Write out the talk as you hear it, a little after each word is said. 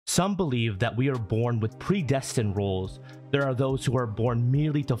Some believe that we are born with predestined roles. There are those who are born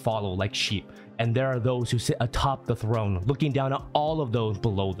merely to follow like sheep, and there are those who sit atop the throne, looking down at all of those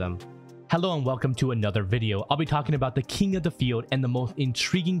below them. Hello and welcome to another video. I'll be talking about the king of the field and the most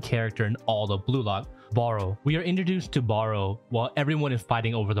intriguing character in all of Blue Lock, Barrow. We are introduced to Barrow while everyone is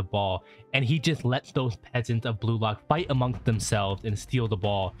fighting over the ball, and he just lets those peasants of Blue Lock fight amongst themselves and steal the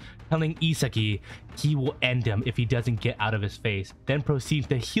ball, telling Isagi he will end him if he doesn't get out of his face, then proceeds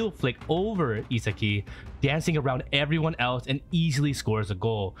to heel flick over Isagi, dancing around everyone else and easily scores a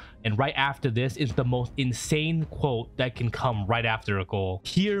goal. And right after this is the most insane quote that can come right after a goal.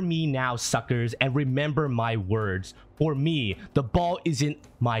 Hear me now, suckers, and remember my words. For me, the ball isn't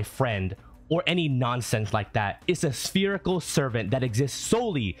my friend or any nonsense like that. It's a spherical servant that exists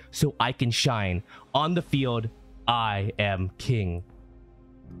solely so I can shine. On the field, I am king.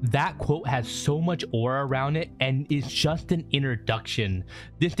 That quote has so much aura around it and is just an introduction.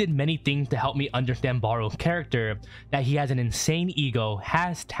 This did many things to help me understand Barrow's character, that he has an insane ego,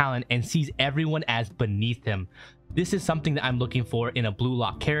 has talent, and sees everyone as beneath him. This is something that I'm looking for in a Blue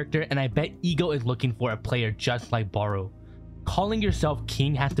Lock character, and I bet Ego is looking for a player just like Barrow. Calling yourself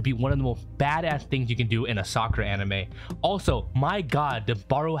king has to be one of the most badass things you can do in a soccer anime. Also, my god, does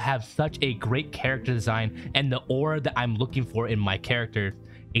Barrow have such a great character design and the aura that I'm looking for in my character.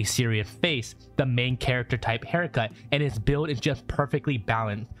 A serious face, the main character type haircut, and his build is just perfectly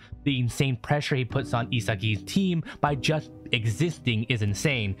balanced. The insane pressure he puts on Isagi's team by just existing is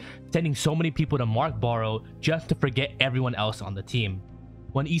insane, sending so many people to mark Barrow just to forget everyone else on the team.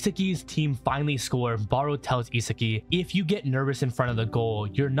 When Isagi's team finally scores, Barrow tells Isagi, if you get nervous in front of the goal,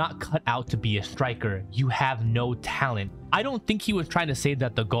 you're not cut out to be a striker. You have no talent. I don't think he was trying to say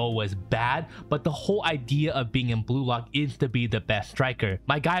that the goal was bad, but the whole idea of being in Blue Lock is to be the best striker.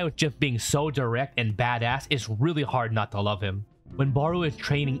 My guy was just being so direct and badass, it's really hard not to love him. When Barrow is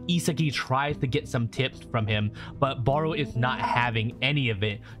training, Isagi tries to get some tips from him, but Barrow is not having any of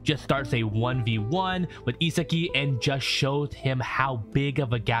it. Just starts a 1v1 with Isagi and just shows him how big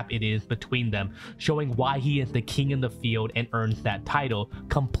of a gap it is between them, showing why he is the king in the field and earns that title.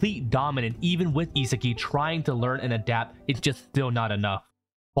 Complete dominant, even with Isagi trying to learn and adapt, it's just still not enough.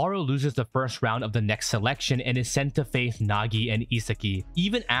 Barrow loses the first round of the next selection and is sent to face Nagi and Isagi.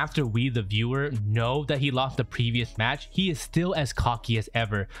 Even after we, the viewer, know that he lost the previous match, he is still as cocky as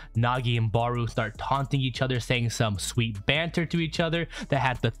ever. Nagi and Barrow start taunting each other, saying some sweet banter to each other that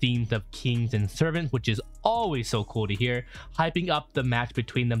has the themes of kings and servants, which is always so cool to hear, hyping up the match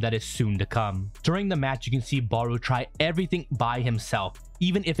between them that is soon to come. During the match, you can see Barrow try everything by himself.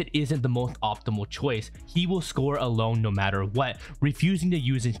 Even if it isn't the most optimal choice, he will score alone no matter what, refusing to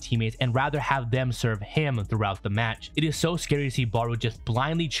use his teammates and rather have them serve him throughout the match. It is so scary to see Barrow just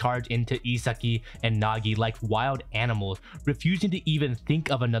blindly charge into Isagi and Nagi like wild animals, refusing to even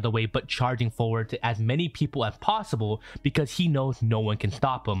think of another way but charging forward to as many people as possible because he knows no one can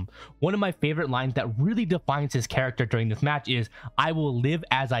stop him. One of my favorite lines that really defines his character during this match is, "I will live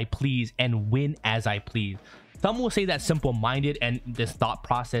as I please and win as I please." Some will say that's simple-minded and this thought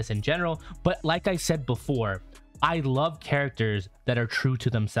process in general, but like I said before, I love characters that are true to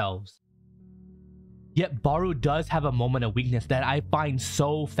themselves. Yet Barrow does have a moment of weakness that I find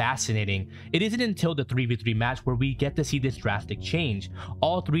so fascinating. It isn't until the 3v3 match where we get to see this drastic change.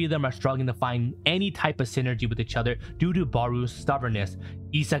 All three of them are struggling to find any type of synergy with each other due to Barrow's stubbornness.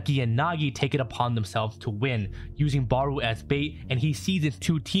 Isagi and Nagi take it upon themselves to win, using Barrow as bait, and he sees his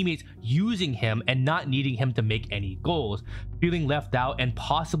two teammates using him and not needing him to make any goals, feeling left out and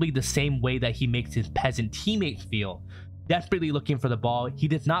possibly the same way that he makes his peasant teammates feel. Desperately looking for the ball, he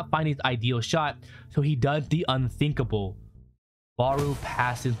does not find his ideal shot, so he does the unthinkable. Barrow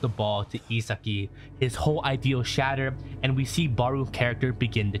passes the ball to Isagi, his whole ideal shatter, and we see Barrow's character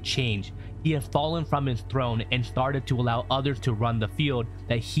begin to change. He has fallen from his throne and started to allow others to run the field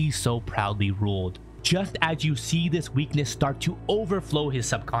that he so proudly ruled. Just as you see this weakness start to overflow his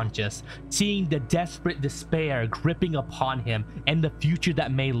subconscious, seeing the desperate despair gripping upon him and the future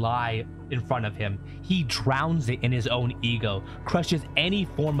that may lie in front of him, he drowns it in his own ego, crushes any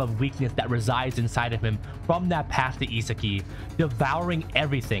form of weakness that resides inside of him from that path to Isagi, devouring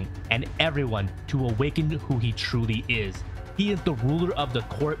everything and everyone to awaken who he truly is. He is the ruler of the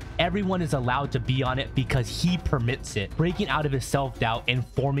court. Everyone is allowed to be on it because he permits it, breaking out of his self-doubt and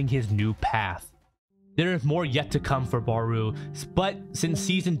forming his new path. There is more yet to come for Baru, but since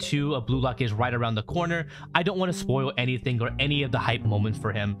season 2 of Blue Lock is right around the corner, I don't want to spoil anything or any of the hype moments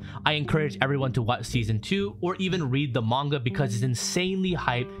for him. I encourage everyone to watch season 2 or even read the manga because it's insanely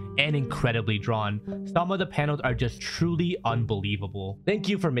hype and incredibly drawn. Some of the panels are just truly unbelievable. Thank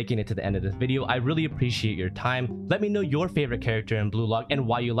you for making it to the end of this video. I really appreciate your time. Let me know your favorite character in Blue Lock and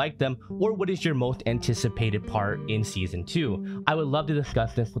why you like them, or what is your most anticipated part in season 2. I would love to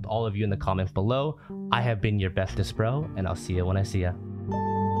discuss this with all of you in the comments below. I have been your bestest bro, and I'll see you when I see ya.